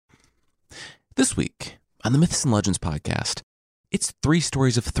This week on the Myths and Legends podcast, it's 3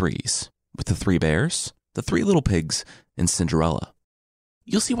 stories of threes with the 3 bears, the 3 little pigs, and Cinderella.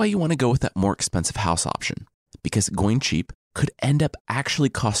 You'll see why you want to go with that more expensive house option, because going cheap could end up actually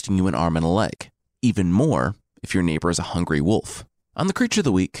costing you an arm and a leg, even more if your neighbor is a hungry wolf. On the Creature of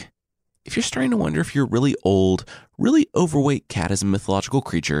the Week, if you're starting to wonder if your really old, really overweight cat is a mythological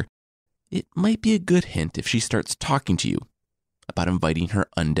creature, it might be a good hint if she starts talking to you about inviting her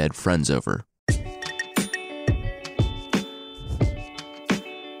undead friends over.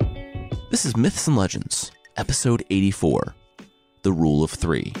 This is Myths and Legends, episode 84, The Rule of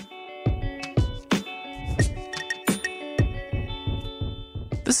 3.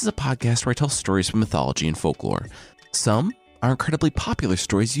 This is a podcast where I tell stories from mythology and folklore. Some are incredibly popular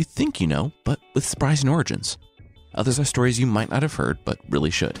stories you think you know, but with surprising origins. Others are stories you might not have heard, but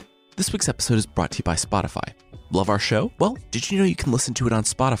really should. This week's episode is brought to you by Spotify. Love our show? Well, did you know you can listen to it on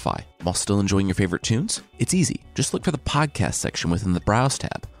Spotify while still enjoying your favorite tunes? It's easy. Just look for the podcast section within the Browse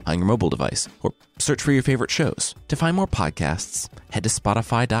tab on your mobile device or search for your favorite shows. To find more podcasts, head to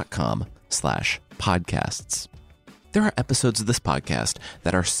spotify.com/podcasts. There are episodes of this podcast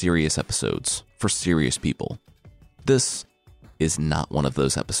that are serious episodes for serious people. This is not one of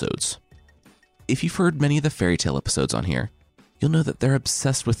those episodes. If you've heard many of the fairy tale episodes on here, you'll know that they're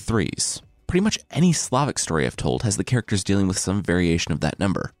obsessed with threes. Pretty much any Slavic story I've told has the characters dealing with some variation of that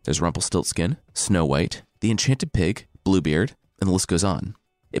number. There's Rumpelstiltskin, Snow White, the Enchanted Pig, Bluebeard, and the list goes on.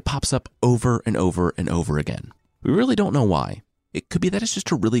 It pops up over and over and over again. We really don't know why. It could be that it's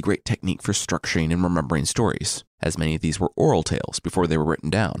just a really great technique for structuring and remembering stories, as many of these were oral tales before they were written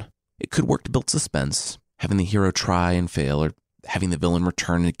down. It could work to build suspense, having the hero try and fail, or having the villain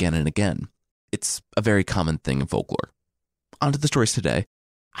return again and again. It's a very common thing in folklore. On to the stories today.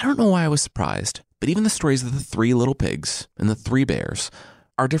 I don't know why I was surprised, but even the stories of the 3 little pigs and the 3 bears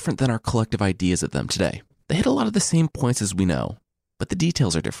are different than our collective ideas of them today. They hit a lot of the same points as we know, but the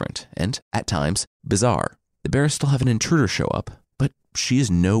details are different and, at times, bizarre. The bears still have an intruder show up, but she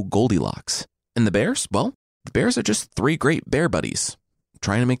is no Goldilocks. And the bears? Well, the bears are just 3 great bear buddies,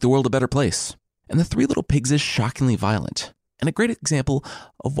 trying to make the world a better place. And the 3 little pigs is shockingly violent, and a great example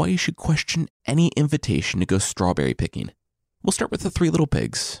of why you should question any invitation to go strawberry picking. We'll start with the 3 little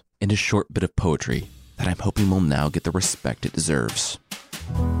pigs and a short bit of poetry that I'm hoping will now get the respect it deserves.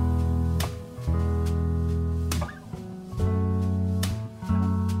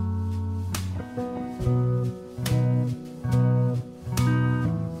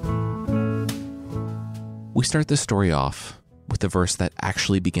 We start this story off with a verse that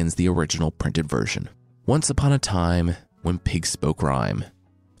actually begins the original printed version. Once upon a time, when pigs spoke rhyme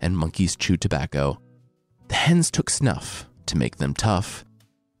and monkeys chewed tobacco, the hens took snuff to make them tough,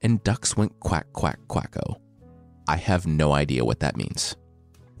 and ducks went quack, quack, quacko. I have no idea what that means.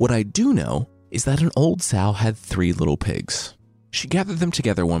 What I do know is that an old sow had 3 little pigs. She gathered them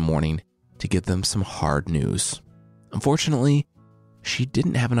together one morning to give them some hard news. Unfortunately, she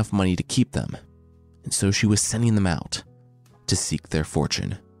didn't have enough money to keep them, and so she was sending them out to seek their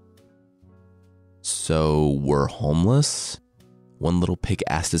fortune. "So we're homeless?" one little pig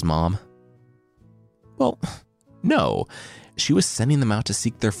asked his mom. Well, no, she was sending them out to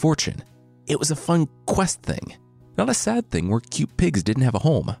seek their fortune. It was a fun quest thing, not a sad thing where cute pigs didn't have a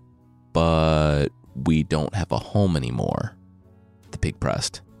home. "But we don't have a home anymore," the pig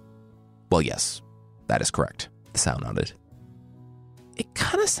pressed. "Well, yes, that is correct," the sow nodded. "It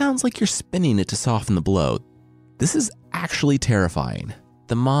kind of sounds like you're spinning it to soften the blow. This is actually terrifying."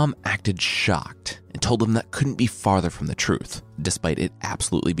 The mom acted shocked and told them that couldn't be farther from the truth, despite it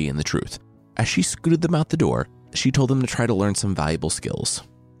absolutely being the truth. As she scooted them out the door, she told them to try to learn some valuable skills,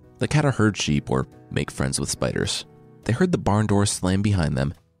 like how to herd sheep or make friends with spiders. They heard the barn door slam behind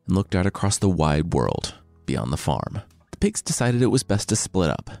them and looked out across the wide world beyond the farm. The pigs decided it was best to split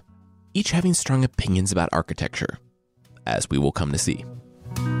up, each having strong opinions about architecture, as we will come to see.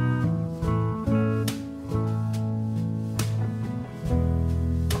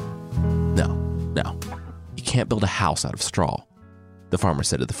 No, you can't build a house out of straw, the farmer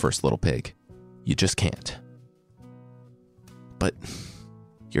said to the first little pig. "You just can't." "But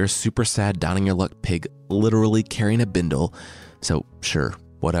you're a super sad down-on-your-luck pig literally carrying a bindle, so sure,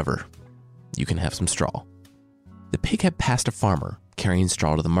 whatever. You can have some straw." The pig had passed a farmer carrying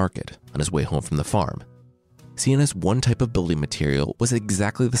straw to the market on his way home from the farm. Seeing as one type of building material was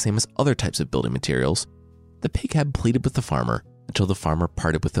exactly the same as other types of building materials, the pig had pleaded with the farmer until the farmer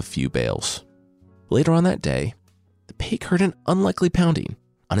parted with a few bales. Later on that day, the pig heard an unlikely pounding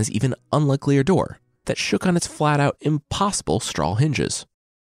on his even unlikelier door that shook on its flat-out impossible straw hinges.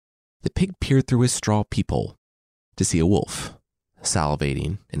 The pig peered through his straw peephole to see a wolf,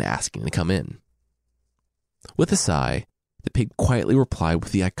 salivating and asking to come in. With a sigh, the pig quietly replied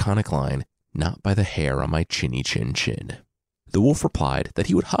with the iconic line, "Not by the hair on my chinny chin chin." The wolf replied that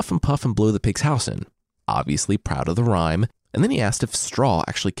he would huff and puff and blow the pig's house in, obviously proud of the rhyme, and then he asked if straw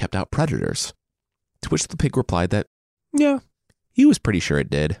actually kept out predators. To which the pig replied that, yeah, he was pretty sure it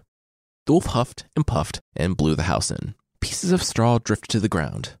did. The wolf huffed and puffed and blew the house in. Pieces of straw drifted to the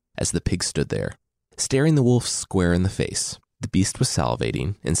ground as the pig stood there, staring the wolf square in the face. The beast was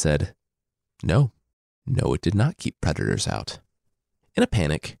salivating and said, No, it did not keep predators out. In a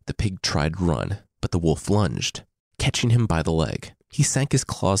panic, the pig tried to run, but the wolf lunged, catching him by the leg. He sank his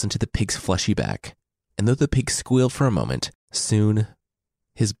claws into the pig's fleshy back, and though the pig squealed for a moment, soon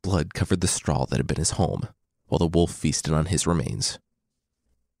his blood covered the straw that had been his home, while the wolf feasted on his remains.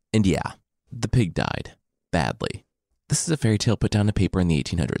 And yeah, the pig died. Badly. This is a fairy tale put down to paper in the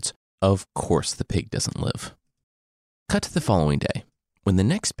 1800s. Of course the pig doesn't live. Cut to the following day, when the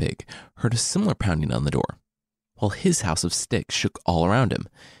next pig heard a similar pounding on the door. While his house of sticks shook all around him,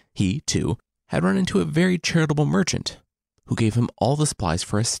 he, too, had run into a very charitable merchant, who gave him all the supplies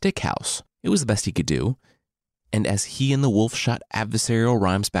for a stick house. It was the best he could do, and as he and the wolf shot adversarial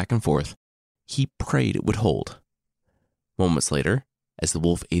rhymes back and forth, he prayed it would hold. Moments later, as the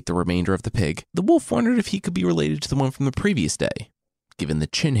wolf ate the remainder of the pig, the wolf wondered if he could be related to the one from the previous day, given the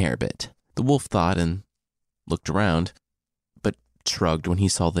chin hair bit. The wolf thought and looked around, but shrugged when he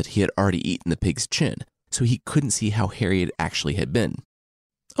saw that he had already eaten the pig's chin, so he couldn't see how hairy it actually had been.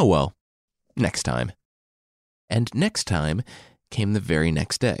 Oh well, next time. And next time came the very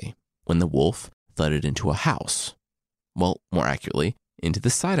next day, when the wolf thudded into a house. Well, more accurately, into the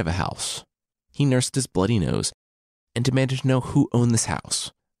side of a house. He nursed his bloody nose and demanded to know who owned this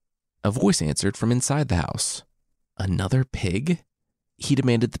house. A voice answered from inside the house. Another pig? He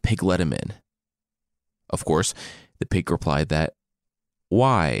demanded the pig let him in. Of course, the pig replied that,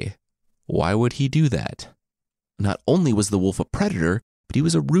 why? Why would he do that? Not only was the wolf a predator, but he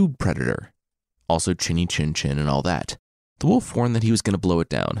was a rude predator. Also chinny chin chin and all that. The wolf warned that he was going to blow it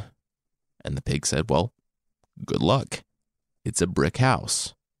down. And the pig said, well, good luck. It's a brick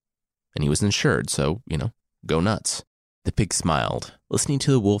house. And he was insured, so, go nuts. The pig smiled, listening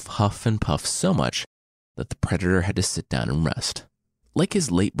to the wolf huff and puff so much that the predator had to sit down and rest. Like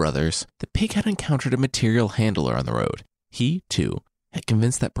his late brothers, the pig had encountered a material handler on the road. He, too, had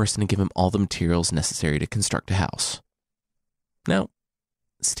convinced that person to give him all the materials necessary to construct a house. Now,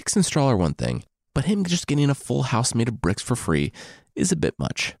 sticks and straw are one thing, but him just getting a full house made of bricks for free is a bit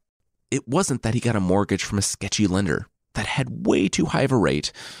much. It wasn't that he got a mortgage from a sketchy lender that had way too high of a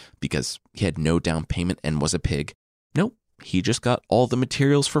rate because he had no down payment and was a pig. Nope, he just got all the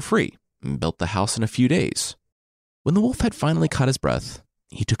materials for free and built the house in a few days. When the wolf had finally caught his breath,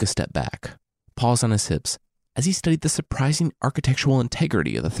 he took a step back, paused on his hips, as he studied the surprising architectural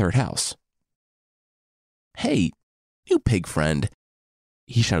integrity of the third house. Hey, new pig friend,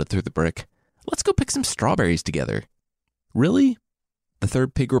 he shouted through the brick. Let's go pick some strawberries together. Really? The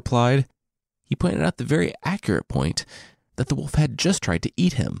third pig replied. He pointed out the very accurate point that the wolf had just tried to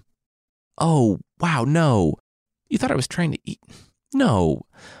eat him. Oh, wow, no. You thought I was trying to eat? No.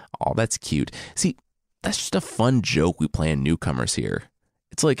 Oh, that's cute. See, that's just a fun joke we play on newcomers here.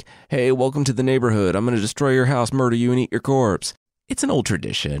 It's like, hey, welcome to the neighborhood. I'm going to destroy your house, murder you, and eat your corpse. It's an old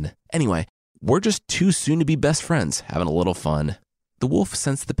tradition. Anyway, we're just two soon-to-be best friends having a little fun. The wolf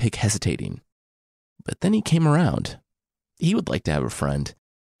sensed the pig hesitating. But then he came around. He would like to have a friend.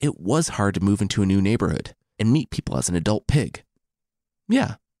 It was hard to move into a new neighborhood and meet people as an adult pig.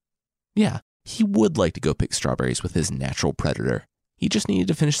 Yeah, he would like to go pick strawberries with his natural predator. He just needed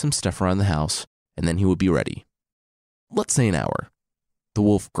to finish some stuff around the house, and then he would be ready. Let's say an hour. The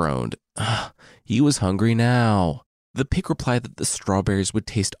wolf groaned. He was hungry now. The pig replied that the strawberries would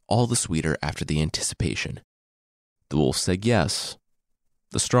taste all the sweeter after the anticipation. The wolf said yes.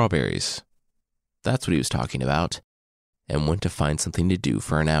 The strawberries. That's what he was talking about, and went to find something to do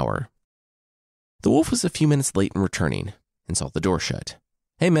for an hour. The wolf was a few minutes late in returning and saw the door shut.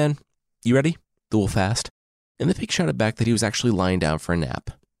 Hey man, you ready? The wolf asked, and the pig shouted back that he was actually lying down for a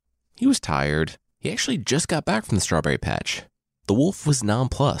nap. He was tired. He actually just got back from the strawberry patch. The wolf was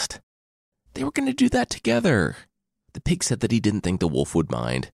nonplussed. They were going to do that together. The pig said that he didn't think the wolf would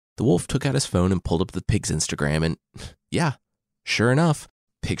mind. The wolf took out his phone and pulled up the pig's Instagram and, yeah, sure enough,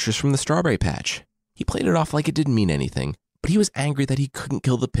 pictures from the strawberry patch. He played it off like it didn't mean anything, but he was angry that he couldn't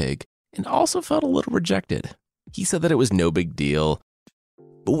kill the pig and also felt a little rejected. He said that it was no big deal.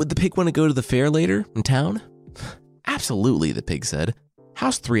 But would the pig want to go to the fair later in town? Absolutely, the pig said.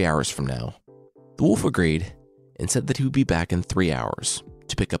 How's 3 hours from now? The wolf agreed and said that he would be back in 3 hours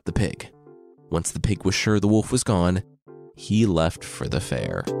to pick up the pig. Once the pig was sure the wolf was gone, he left for the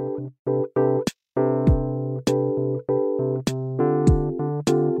fair.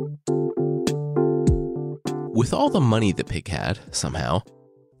 With all the money the pig had, somehow,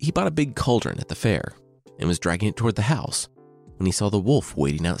 he bought a big cauldron at the fair and was dragging it toward the house when he saw the wolf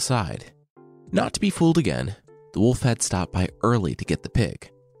waiting outside. Not to be fooled again, the wolf had stopped by early to get the pig,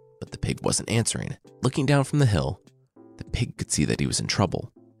 but the pig wasn't answering. Looking down from the hill, the pig could see that he was in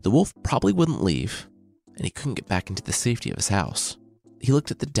trouble. The wolf probably wouldn't leave, and he couldn't get back into the safety of his house. He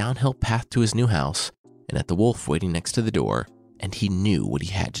looked at the downhill path to his new house and at the wolf waiting next to the door, and he knew what he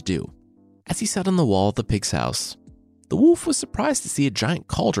had to do. As he sat on the wall of the pig's house, the wolf was surprised to see a giant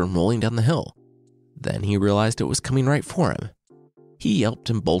cauldron rolling down the hill. Then he realized it was coming right for him. He yelped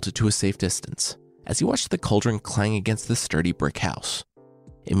and bolted to a safe distance as he watched the cauldron clang against the sturdy brick house.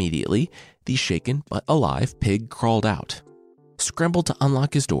 Immediately, the shaken but alive pig crawled out, scrambled to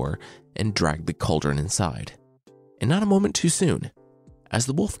unlock his door, and dragged the cauldron inside. And not a moment too soon, as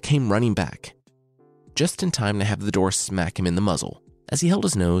the wolf came running back, just in time to have the door smack him in the muzzle. As he held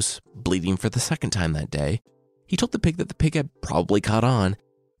his nose, bleeding for the second time that day, he told the pig that the pig had probably caught on,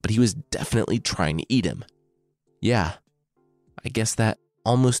 but he was definitely trying to eat him. "Yeah, I guess that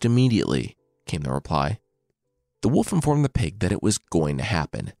almost immediately," came the reply. The wolf informed the pig that it was going to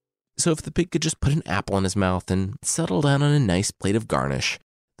happen. So if the pig could just put an apple in his mouth and settle down on a nice plate of garnish,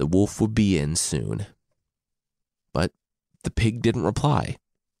 the wolf would be in soon. But the pig didn't reply.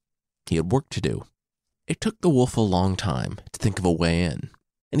 He had work to do. It took the wolf a long time to think of a way in,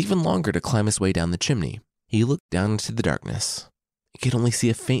 and even longer to climb his way down the chimney. He looked down into the darkness. He could only see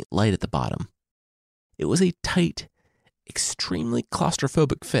a faint light at the bottom. It was a tight, extremely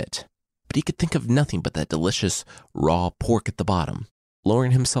claustrophobic fit, but he could think of nothing but that delicious raw pork at the bottom.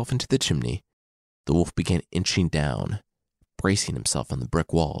 Lowering himself into the chimney, the wolf began inching down, bracing himself on the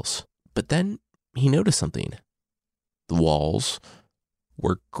brick walls. But then he noticed something. The walls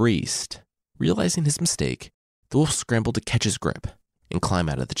were greased. Realizing his mistake, the wolf scrambled to catch his grip and climb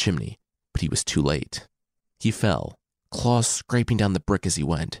out of the chimney, but he was too late. He fell, claws scraping down the brick as he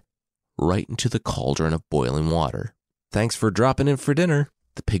went, right into the cauldron of boiling water. "Thanks for dropping in for dinner,"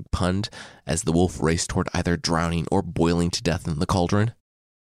 the pig punned as the wolf raced toward either drowning or boiling to death in the cauldron.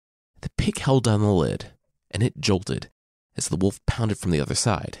 The pig held down the lid, and it jolted as the wolf pounded from the other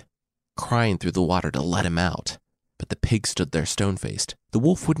side, crying through the water to let him out. But the pig stood there stone-faced. The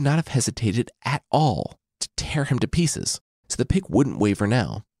wolf would not have hesitated at all to tear him to pieces, so the pig wouldn't waver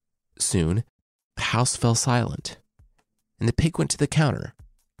now. Soon, the house fell silent, and the pig went to the counter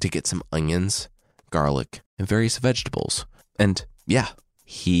to get some onions, garlic, and various vegetables. And yeah,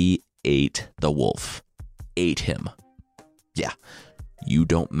 he ate the wolf. Ate him. Yeah, you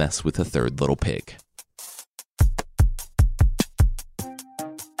don't mess with a third little pig.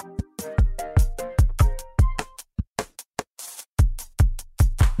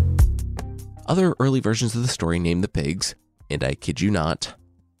 Other early versions of the story named the pigs, and I kid you not,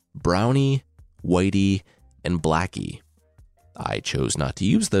 Brownie, Whitey, and Blackie. I chose not to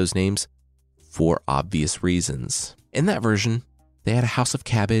use those names for obvious reasons. In that version, they had a house of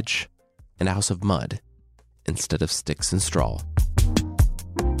cabbage and a house of mud instead of sticks and straw.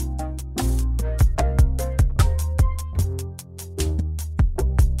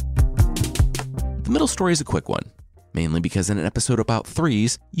 The middle story is a quick one, mainly because in an episode about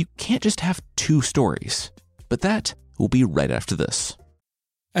threes, you can't just have two stories. But that will be right after this.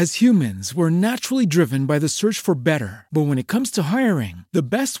 As humans, we're naturally driven by the search for better. But when it comes to hiring, the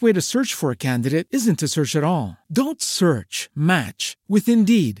best way to search for a candidate isn't to search at all. Don't search, match with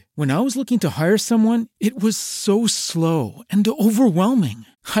Indeed. When I was looking to hire someone, it was so slow and overwhelming.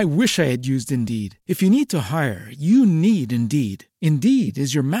 I wish I had used Indeed. If you need to hire, you need Indeed. Indeed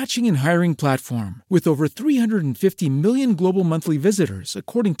is your matching and hiring platform with over 350 million global monthly visitors,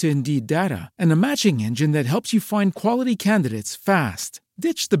 according to Indeed data, and a matching engine that helps you find quality candidates fast.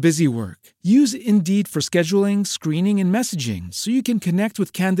 Ditch the busy work. Use Indeed for scheduling, screening, and messaging so you can connect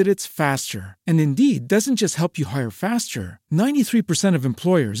with candidates faster. And Indeed doesn't just help you hire faster. 93% of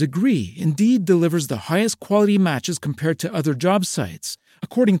employers agree Indeed delivers the highest quality matches compared to other job sites,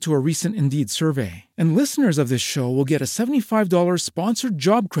 according to a recent Indeed survey. And listeners of this show will get a $75 sponsored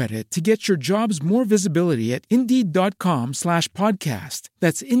job credit to get your jobs more visibility at Indeed.com/podcast.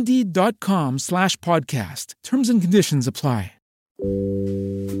 That's Indeed.com/podcast. Terms and conditions apply.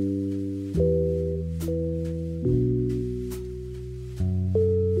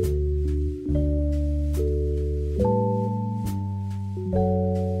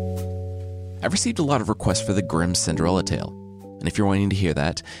 I've received a lot of requests for the Grimm Cinderella tale, and if you're wanting to hear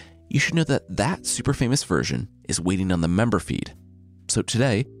that, you should know that super famous version is waiting on the member feed. So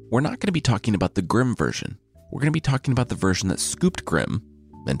today, we're not going to be talking about the Grimm version. We're going to be talking about the version that scooped Grimm,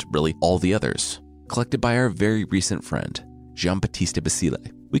 and really all the others, collected by our very recent friend, Giambattista Basile.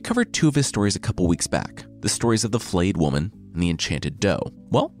 We covered two of his stories a couple weeks back, the stories of the flayed woman and the enchanted doe.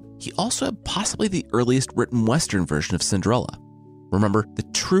 Well, he also had possibly the earliest written Western version of Cinderella. Remember, the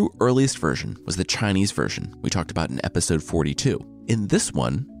true earliest version was the Chinese version we talked about in episode 42. In this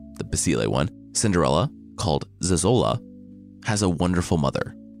one, the Basile one, Cinderella, called Zazola, has a wonderful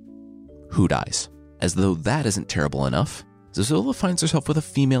mother who dies. As though that isn't terrible enough, Zazola finds herself with a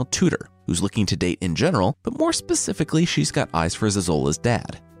female tutor who's looking to date in general, but more specifically, she's got eyes for Zazola's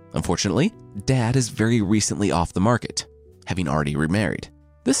dad. Unfortunately, Dad is very recently off the market, having already remarried.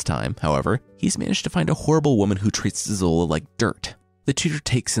 This time, however, he's managed to find a horrible woman who treats Zazola like dirt. The tutor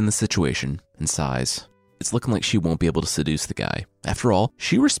takes in the situation and sighs. It's looking like she won't be able to seduce the guy. After all,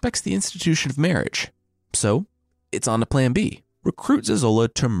 she respects the institution of marriage. So, it's on to plan B. Recruit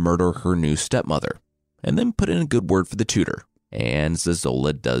Zazola to murder her new stepmother, and then put in a good word for the tutor. And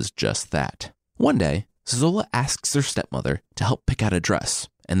Zazola does just that. One day, Zazola asks her stepmother to help pick out a dress,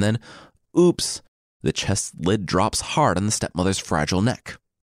 and then, oops, the chest lid drops hard on the stepmother's fragile neck.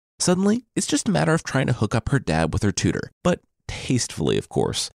 Suddenly, it's just a matter of trying to hook up her dad with her tutor, but tastefully, of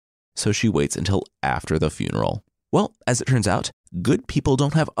course, so she waits until after the funeral. Well, as it turns out, good people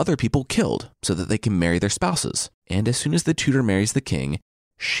don't have other people killed so that they can marry their spouses, and as soon as the tutor marries the king,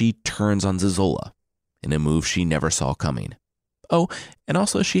 she turns on Zazola in a move she never saw coming. Oh, and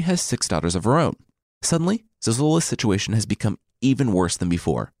also she has 6 daughters of her own. Suddenly, Zazola's situation has become even worse than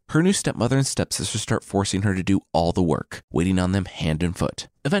before. Her new stepmother and stepsister start forcing her to do all the work, waiting on them hand and foot.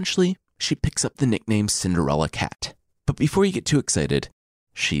 Eventually, she picks up the nickname Cinderella Cat. But before you get too excited,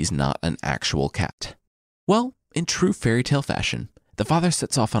 she's not an actual cat. Well, in true fairy tale fashion, the father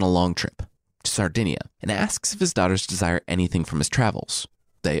sets off on a long trip to Sardinia and asks if his daughters desire anything from his travels.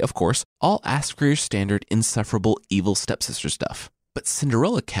 They, of course, all ask for your standard insufferable evil stepsister stuff. But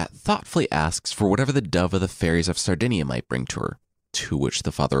Cinderella Cat thoughtfully asks for whatever the dove of the fairies of Sardinia might bring to her, to which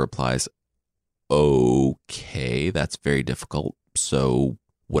the father replies, "Okay, that's very difficult, so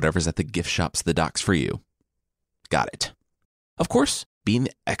whatever's at the gift shop's the docks for you." Got it. Of course, being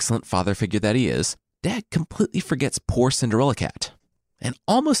the excellent father figure that he is, Dad completely forgets poor Cinderella Cat and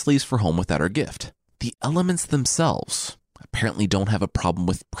almost leaves for home without her gift. The elements themselves apparently don't have a problem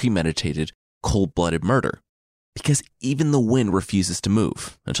with premeditated, cold-blooded murder, because even the wind refuses to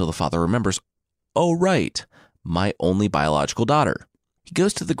move until the father remembers, oh right, my only biological daughter. He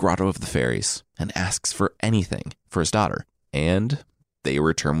goes to the grotto of the fairies and asks for anything for his daughter, and they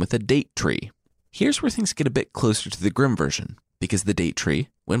return with a date tree. Here's where things get a bit closer to the Grimm version, because the date tree,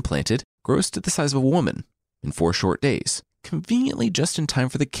 when planted, grows to the size of a woman in 4 short days, conveniently just in time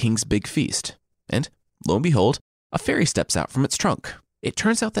for the king's big feast. And, lo and behold, a fairy steps out from its trunk. It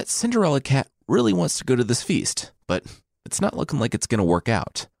turns out that Cinderella Cat really wants to go to this feast, but it's not looking like it's going to work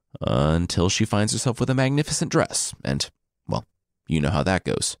out until she finds herself with a magnificent dress, and, well, you know how that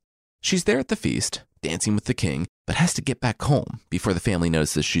goes. She's there at the feast, dancing with the king, but has to get back home before the family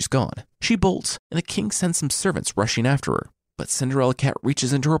notices she's gone. She bolts, and the king sends some servants rushing after her, but Cinderella Cat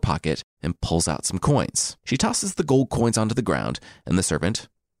reaches into her pocket and pulls out some coins. She tosses the gold coins onto the ground, and the servant,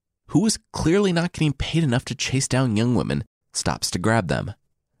 who is clearly not getting paid enough to chase down young women, stops to grab them,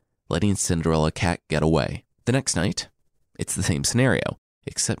 letting Cinderella Cat get away. The next night, it's the same scenario,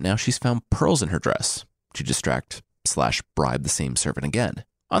 except now she's found pearls in her dress to distract/bribe the same servant again.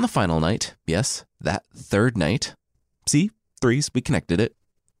 On the final night, yes, that third night, see, 3s, we connected it,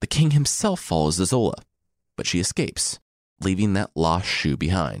 the king himself follows Zazola, but she escapes, leaving that lost shoe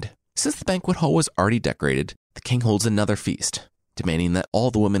behind. Since the banquet hall was already decorated, the king holds another feast, demanding that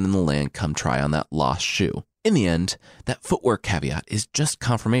all the women in the land come try on that lost shoe. In the end, that footwear caveat is just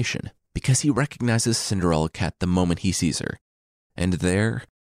confirmation, because he recognizes Cinderella Cat the moment he sees her. And there,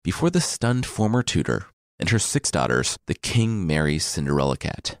 before the stunned former tutor and her 6 daughters, the king marries Cinderella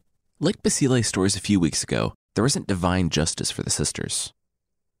Cat. Like Basile's stories a few weeks ago, there isn't divine justice for the sisters.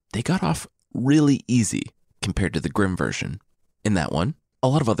 They got off really easy compared to the Grimm version. In that one, a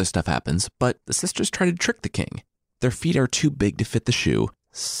lot of other stuff happens, but the sisters try to trick the king. Their feet are too big to fit the shoe,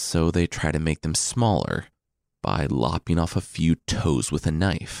 so they try to make them smaller by lopping off a few toes with a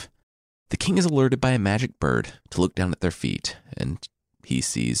knife. The king is alerted by a magic bird to look down at their feet, and he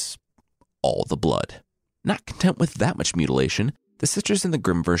sees all the blood. Not content with that much mutilation, the sisters in the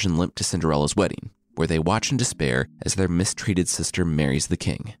Grimm version limp to Cinderella's wedding, where they watch in despair as their mistreated sister marries the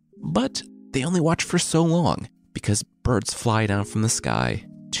king. But they only watch for so long, because birds fly down from the sky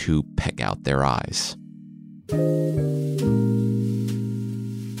to peck out their eyes.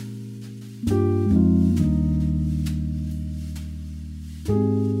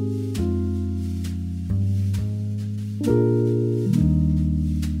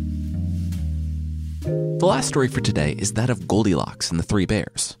 The last story for today is that of Goldilocks and the 3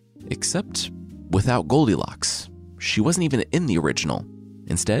 Bears, except without Goldilocks. She wasn't even in the original.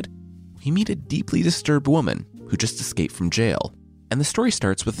 Instead, we meet a deeply disturbed woman who just escaped from jail. And the story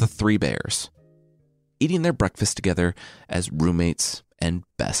starts with the three bears eating their breakfast together as roommates and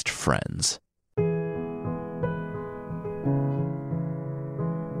best friends.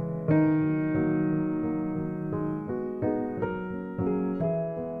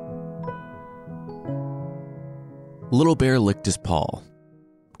 Little Bear licked his paw,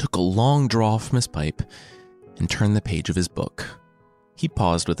 took a long draw from his pipe, and turned the page of his book. He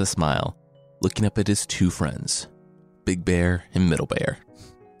paused with a smile, looking up at his two friends, Big Bear and Middle Bear.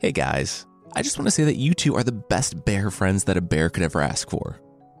 "Hey guys, I just want to say that you two are the best bear friends that a bear could ever ask for,"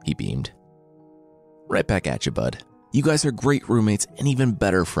 he beamed. "Right back at you, bud. You guys are great roommates and even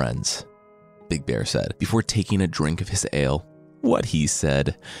better friends," Big Bear said before taking a drink of his ale. "What he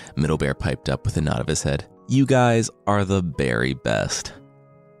said," Middle Bear piped up with a nod of his head. "You guys are the very best."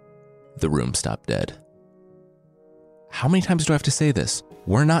 The room stopped dead. "How many times do I have to say this?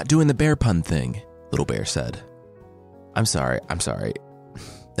 We're not doing the bear pun thing," Little Bear said. I'm sorry.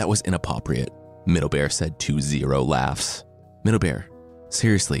 That was inappropriate," Middle Bear said to zero laughs. "Middle Bear,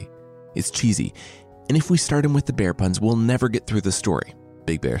 seriously, it's cheesy. And if we start him with the bear puns, we'll never get through the story,"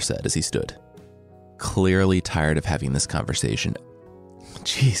 Big Bear said as he stood, clearly tired of having this conversation.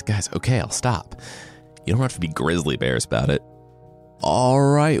 "Jeez, guys, okay, I'll stop. You don't have to be grizzly bears about it." "All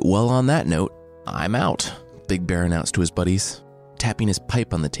right, well, on that note, I'm out," Big Bear announced to his buddies, tapping his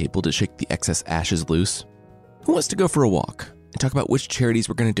pipe on the table to shake the excess ashes loose. "Who wants to go for a walk and talk about which charities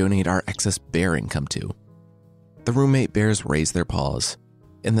we're going to donate our excess bear income to?" The roommate bears raised their paws,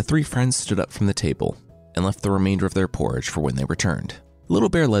 and the three friends stood up from the table and left the remainder of their porridge for when they returned. Little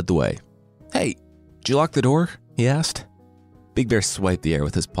Bear led the way. "Hey, did you lock the door?" he asked. Big Bear swiped the air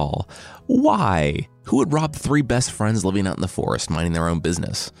with his paw. "Why? Who would rob three best friends living out in the forest, minding their own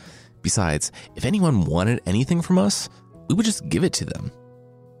business? Besides, if anyone wanted anything from us, we would just give it to them.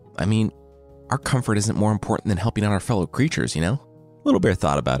 I mean, our comfort isn't more important than helping out our fellow creatures, you know?" Little Bear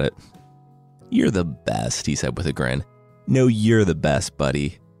thought about it. "You're the best," he said with a grin. "No, you're the best,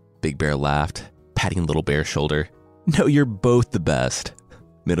 buddy," Big Bear laughed, patting Little Bear's shoulder. "No, you're both the best,"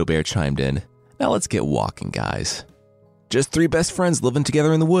 Middle Bear chimed in. "Now let's get walking, guys." "Just three best friends living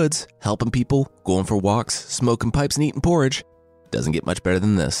together in the woods, helping people, going for walks, smoking pipes and eating porridge. Doesn't get much better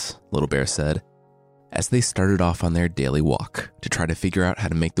than this," Little Bear said, as they started off on their daily walk to try to figure out how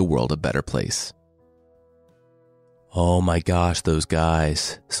to make the world a better place. "Oh my gosh, those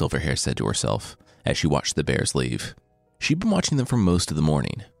guys," Silverhair said to herself as she watched the bears leave. She'd been watching them for most of the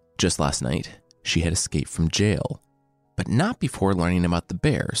morning. Just last night, she had escaped from jail, but not before learning about the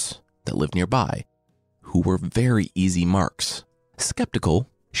bears that lived nearby, who were very easy marks. Skeptical,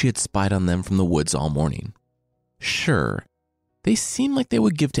 she had spied on them from the woods all morning. Sure, they seemed like they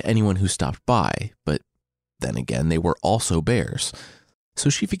would give to anyone who stopped by, but then again, they were also bears, so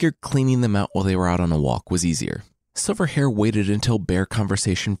she figured cleaning them out while they were out on a walk was easier. Silverhair waited until bear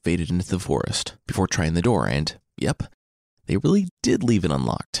conversation faded into the forest before trying the door, and, yep, they really did leave it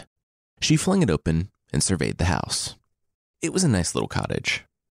unlocked. She flung it open and surveyed the house. It was a nice little cottage.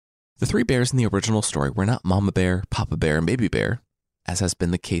 The three bears in the original story were not Mama Bear, Papa Bear, and Baby Bear, as has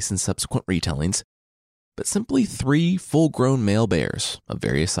been the case in subsequent retellings, but simply three full-grown male bears of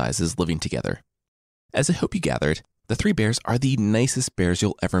various sizes living together. As I hope you gathered, the three bears are the nicest bears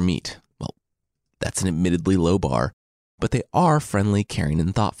you'll ever meet. Well, that's an admittedly low bar, but they are friendly, caring,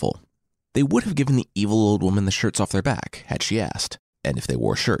 and thoughtful. They would have given the evil old woman the shirts off their back, had she asked, and if they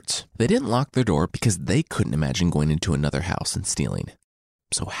wore shirts. They didn't lock their door because they couldn't imagine going into another house and stealing.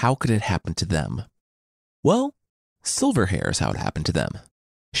 So how could it happen to them? Well, Silverhair is how it happened to them.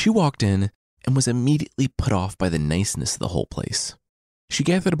 She walked in and was immediately put off by the niceness of the whole place. She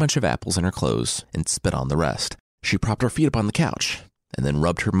gathered a bunch of apples in her clothes and spit on the rest. She propped her feet up on the couch and then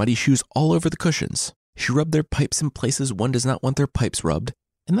rubbed her muddy shoes all over the cushions. She rubbed their pipes in places one does not want their pipes rubbed,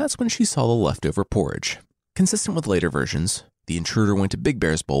 and that's when she saw the leftover porridge. Consistent with later versions, the intruder went to Big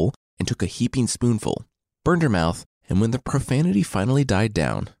Bear's bowl and took a heaping spoonful, burned her mouth, and when the profanity finally died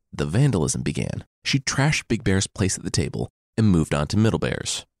down, the vandalism began. She trashed Big Bear's place at the table and moved on to Middle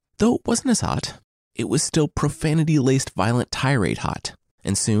Bear's. Though it wasn't as hot, it was still profanity-laced violent tirade hot,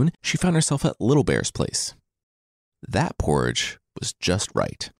 and soon she found herself at Little Bear's place. That porridge was just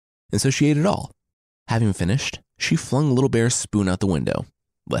right, and so she ate it all. Having finished, she flung Little Bear's spoon out the window,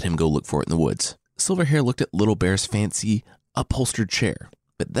 let him go look for it in the woods. Silverhair looked at Little Bear's fancy, upholstered chair,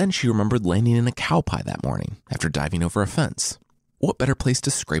 but then she remembered landing in a cow pie that morning after diving over a fence. What better place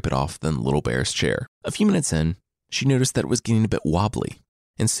to scrape it off than Little Bear's chair? A few minutes in, she noticed that it was getting a bit wobbly,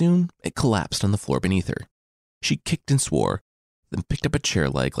 and soon it collapsed on the floor beneath her. She kicked and swore, then picked up a chair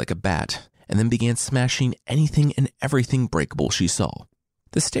leg like a bat and then began smashing anything and everything breakable she saw.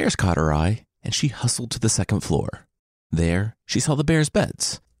 The stairs caught her eye, and she hustled to the second floor. There, she saw the bears'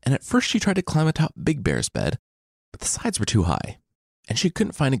 beds, and at first she tried to climb atop Big Bear's bed, but the sides were too high, and she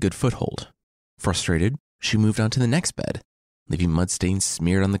couldn't find a good foothold. Frustrated, she moved on to the next bed, leaving mud stains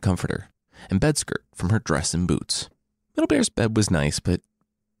smeared on the comforter and bed skirt from her dress and boots. Middle Bear's bed was nice, but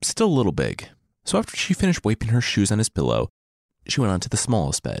still a little big, so after she finished wiping her shoes on his pillow, she went on to the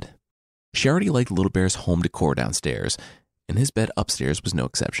smallest bed. She already liked Little Bear's home decor downstairs, and his bed upstairs was no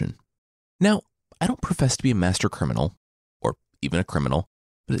exception. Now, I don't profess to be a master criminal, or even a criminal,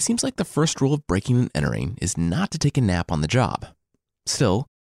 but it seems like the first rule of breaking and entering is not to take a nap on the job. Still,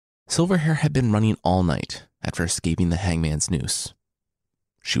 Silverhair had been running all night after escaping the hangman's noose.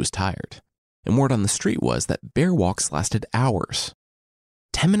 She was tired, and word on the street was that bear walks lasted hours.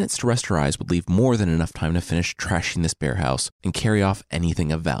 10 minutes to rest her eyes would leave more than enough time to finish trashing this bear house and carry off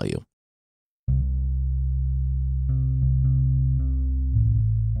anything of value.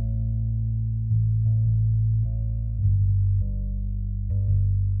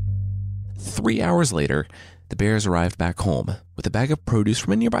 Three hours later, the bears arrived back home with a bag of produce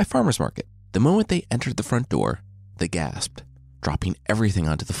from a nearby farmer's market. The moment they entered the front door, they gasped, dropping everything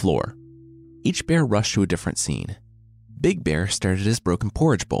onto the floor. Each bear rushed to a different scene. Big Bear stared at his broken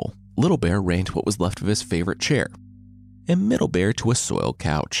porridge bowl. Little Bear ran to what was left of his favorite chair, and Middle Bear to a soiled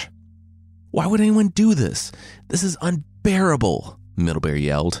couch. "Why would anyone do this? This is unbearable," Middle Bear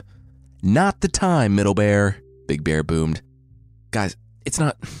yelled. "Not the time, Middle Bear," Big Bear boomed. "Guys, it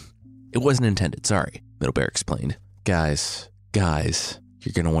wasn't intended, sorry," Middle Bear explained. Guys,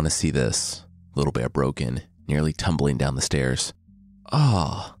 you're gonna want to see this," Little Bear broke in, nearly tumbling down the stairs.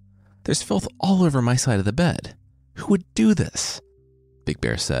 "Ah, there's filth all over my side of the bed. Who would do this?" Big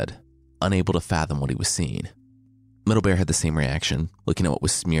Bear said, unable to fathom what he was seeing. Middle Bear had the same reaction, looking at what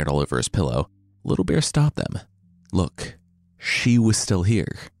was smeared all over his pillow. Little Bear stopped them. Look, she was still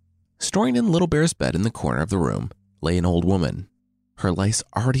here. Storing in Little Bear's bed in the corner of the room lay an old woman, her lice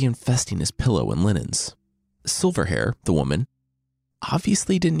already infesting his pillow and linens. Silverhair, the woman,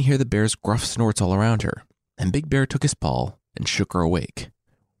 obviously didn't hear the bear's gruff snorts all around her, and Big Bear took his paw and shook her awake.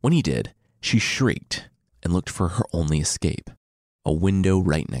 When he did, she shrieked and looked for her only escape, a window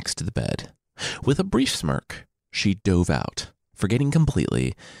right next to the bed. With a brief smirk, she dove out, forgetting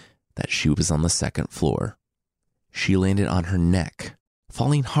completely that she was on the second floor. She landed on her neck,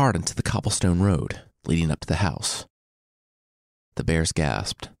 falling hard into the cobblestone road leading up to the house. The bears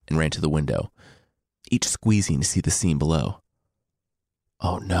gasped and ran to the window, each squeezing to see the scene below.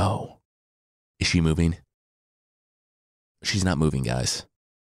 "Oh no. Is she moving?" "She's not moving, guys.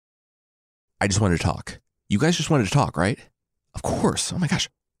 I just wanted to talk. You guys just wanted to talk, right?" "Of course. Oh my gosh.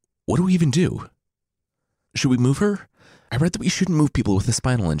 What do we even do? Should we move her? I read that we shouldn't move people with a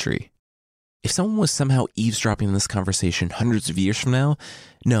spinal injury. If someone was somehow eavesdropping on this conversation hundreds of years from now,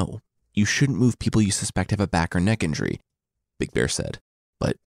 no, you shouldn't move people you suspect have a back or neck injury," Big Bear said.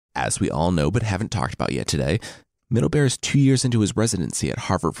 But as we all know but haven't talked about yet today, Middle Bear is 2 years into his residency at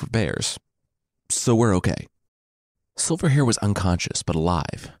Harvard for bears. So we're okay. Silverhair was unconscious but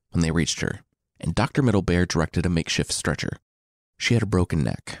alive when they reached her, and Dr. Middle Bear directed a makeshift stretcher. She had a broken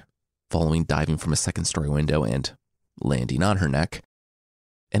neck, following diving from a second-story window and landing on her neck,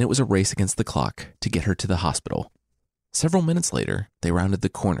 and it was a race against the clock to get her to the hospital. Several minutes later, they rounded the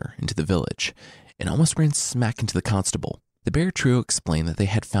corner into the village and almost ran smack into the constable. The bear trio explained that they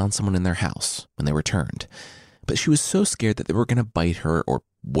had found someone in their house when they returned, but she was so scared that they were going to bite her or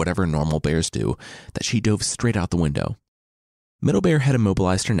whatever normal bears do that she dove straight out the window. Middle Bear had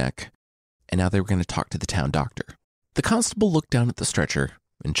immobilized her neck, and now they were going to talk to the town doctor. The constable looked down at the stretcher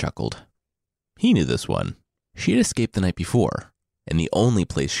and chuckled. He knew this one. She had escaped the night before, and the only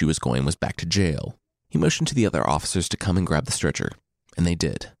place she was going was back to jail. He motioned to the other officers to come and grab the stretcher, and they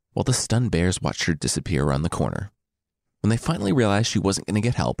did, while the stunned bears watched her disappear around the corner. When they finally realized she wasn't going to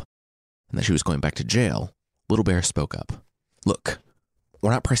get help, and that she was going back to jail, Little Bear spoke up. "Look, we're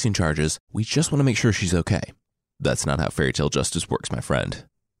not pressing charges. We just want to make sure she's okay." "That's not how fairy tale justice works, my friend.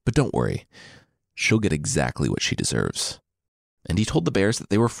 But don't worry. She'll get exactly what she deserves." And he told the bears that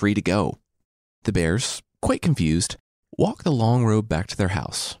they were free to go. The bears, quite confused, walked the long road back to their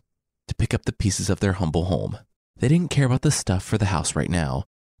house to pick up the pieces of their humble home. They didn't care about the stuff for the house right now.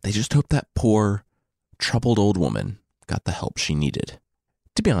 They just hoped that poor, troubled old woman got the help she needed.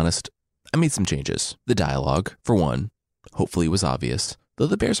 To be honest, I made some changes. The dialogue, for one, hopefully was obvious, though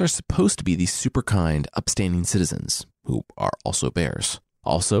the bears are supposed to be these super kind, upstanding citizens who are also bears.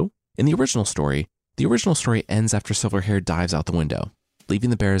 Also, in the original story ends after Silverhair dives out the window,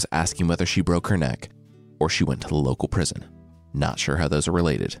 leaving the bears asking whether she broke her neck or she went to the local prison. Not sure how those are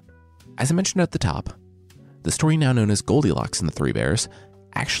related. As I mentioned at the top, the story now known as Goldilocks and the Three Bears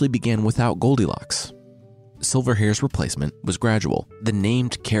actually began without Goldilocks. Silverhair's replacement was gradual. The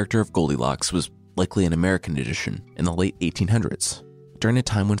named character of Goldilocks was likely an American edition in the late 1800s, during a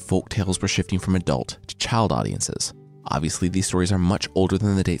time when folk tales were shifting from adult to child audiences. Obviously, these stories are much older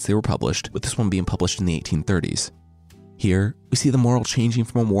than the dates they were published, with this one being published in the 1830s. Here, we see the moral changing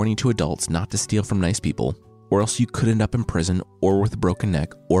from a warning to adults not to steal from nice people, or else you could end up in prison or with a broken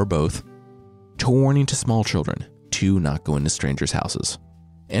neck, or both, to a warning to small children to not go into strangers' houses.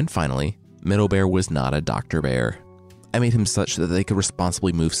 And finally, Middle Bear was not a Dr. Bear. I made him such that they could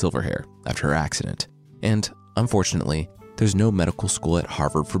responsibly move Silverhair after her accident. And, unfortunately, there's no medical school at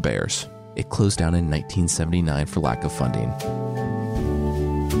Harvard for bears. It closed down in 1979 for lack of funding.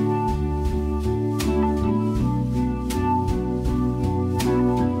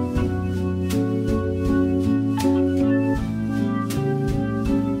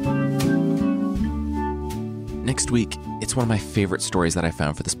 Next week, it's one of my favorite stories that I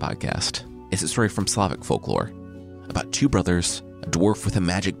found for this podcast. It's a story from Slavic folklore about two brothers, a dwarf with a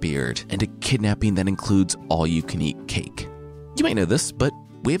magic beard, and a kidnapping that includes all-you-can-eat cake. You might know this, but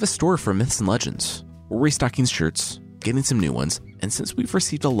we have a store for myths and legends. We're restocking shirts, getting some new ones, and since we've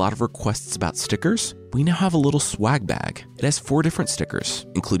received a lot of requests about stickers, we now have a little swag bag. It has 4 different stickers,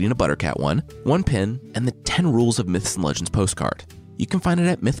 including a Buttercat one pin, and the 10 Rules of Myths and Legends postcard. You can find it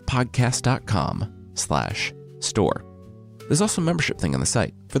at mythpodcast.com/store. There's also a membership thing on the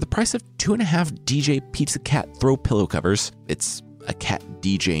site. For the price of 2.5 DJ Pizza Cat throw pillow covers, it's a cat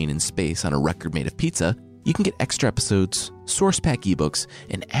DJing in space on a record made of pizza, you can get extra episodes, source pack ebooks,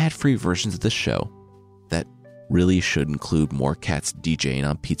 and ad-free versions of this show that really should include more cats DJing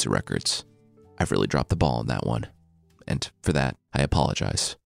on pizza records. I've really dropped the ball on that one, and for that, I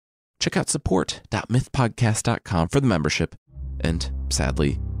apologize. Check out support.mythpodcast.com for the membership, and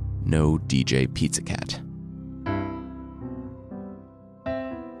sadly, no DJ Pizza Cat.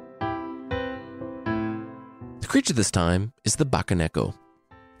 The creature this time is the Bakaneko.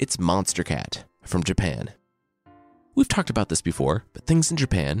 It's Monster Cat from Japan. We've talked about this before, but things in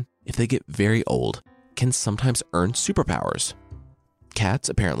Japan, if they get very old, can sometimes earn superpowers. Cats,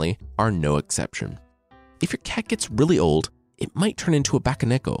 apparently, are no exception. If your cat gets really old, it might turn into a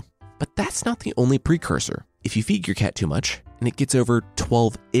Bakaneko, but that's not the only precursor. If you feed your cat too much, and it gets over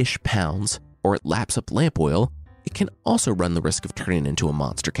 12-ish pounds, or it laps up lamp oil, it can also run the risk of turning into a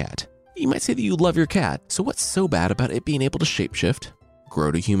monster cat. You might say that you love your cat, so what's so bad about it being able to shapeshift, grow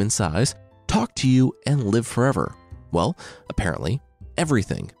to human size, talk to you, and live forever? Well, apparently,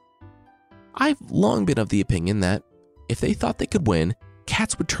 everything. I've long been of the opinion that if they thought they could win,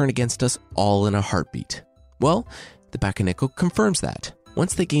 cats would turn against us all in a heartbeat. Well, the Bakaneko confirms that.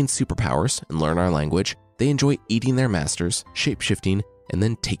 Once they gain superpowers and learn our language, they enjoy eating their masters, shapeshifting, and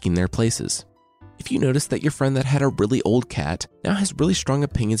then taking their places. If you notice that your friend that had a really old cat now has really strong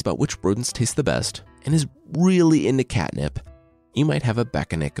opinions about which rodents taste the best and is really into catnip, you might have a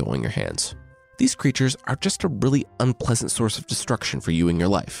Bakaneko in your hands. These creatures are just a really unpleasant source of destruction for you in your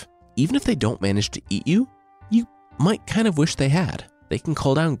life. Even if they don't manage to eat you, you might kind of wish they had. They can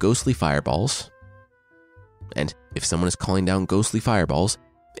call down ghostly fireballs. And if someone is calling down ghostly fireballs,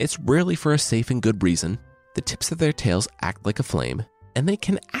 it's rarely for a safe and good reason. The tips of their tails act like a flame, and they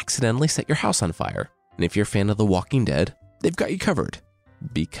can accidentally set your house on fire. And if you're a fan of The Walking Dead, they've got you covered,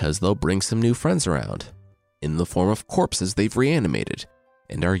 because they'll bring some new friends around in the form of corpses they've reanimated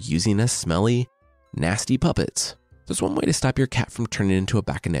and are using as smelly, nasty puppets. There's one way to stop your cat from turning into a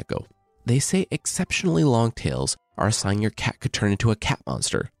Bakaneko. They say exceptionally long tails are a sign your cat could turn into a cat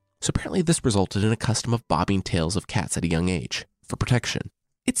monster. So apparently this resulted in a custom of bobbing tails of cats at a young age for protection.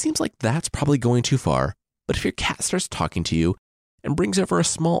 It seems like that's probably going too far, but if your cat starts talking to you and brings over a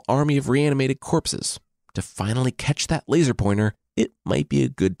small army of reanimated corpses to finally catch that laser pointer, it might be a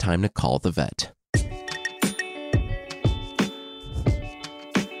good time to call the vet.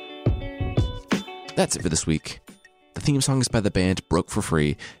 That's it for this week. The theme song is by the band Broke for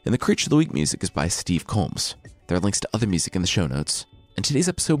Free, and the Creature of the Week music is by Steve Combs. There are links to other music in the show notes. And today's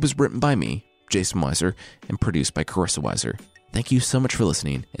episode was written by me, Jason Weiser, and produced by Carissa Weiser. Thank you so much for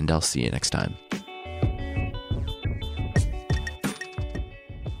listening, and I'll see you next time.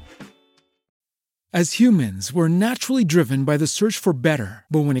 As humans, we're naturally driven by the search for better.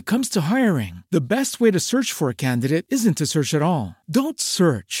 But when it comes to hiring, the best way to search for a candidate isn't to search at all. Don't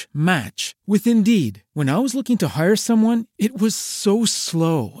search, match with Indeed. When I was looking to hire someone, it was so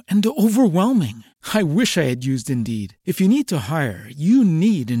slow and overwhelming. I wish I had used Indeed. If you need to hire, you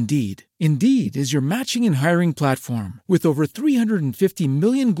need Indeed. Indeed is your matching and hiring platform with over 350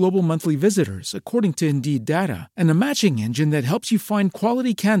 million global monthly visitors, according to Indeed data, and a matching engine that helps you find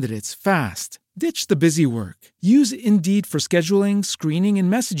quality candidates fast. Ditch the busy work. Use Indeed for scheduling, screening,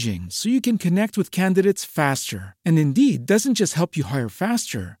 and messaging so you can connect with candidates faster. And Indeed doesn't just help you hire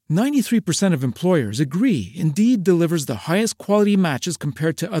faster. 93% of employers agree Indeed delivers the highest quality matches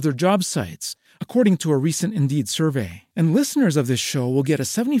compared to other job sites, according to a recent Indeed survey. And listeners of this show will get a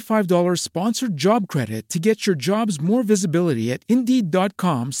 $75 sponsored job credit to get your jobs more visibility at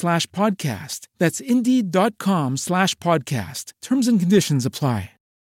Indeed.com/podcast. That's Indeed.com/podcast. Terms and conditions apply.